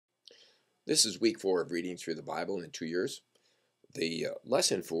This is week 4 of reading through the Bible in 2 years. The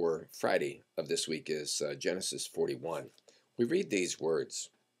lesson for Friday of this week is Genesis 41. We read these words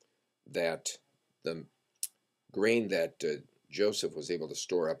that the grain that Joseph was able to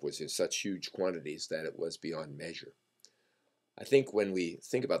store up was in such huge quantities that it was beyond measure. I think when we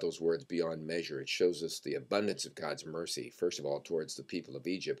think about those words beyond measure, it shows us the abundance of God's mercy, first of all towards the people of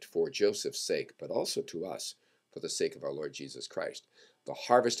Egypt for Joseph's sake, but also to us for the sake of our Lord Jesus Christ. The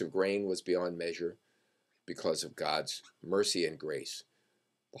harvest of grain was beyond measure because of God's mercy and grace.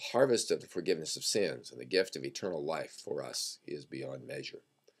 The harvest of the forgiveness of sins and the gift of eternal life for us is beyond measure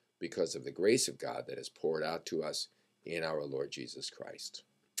because of the grace of God that is poured out to us in our Lord Jesus Christ.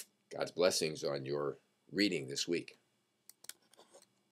 God's blessings on your reading this week.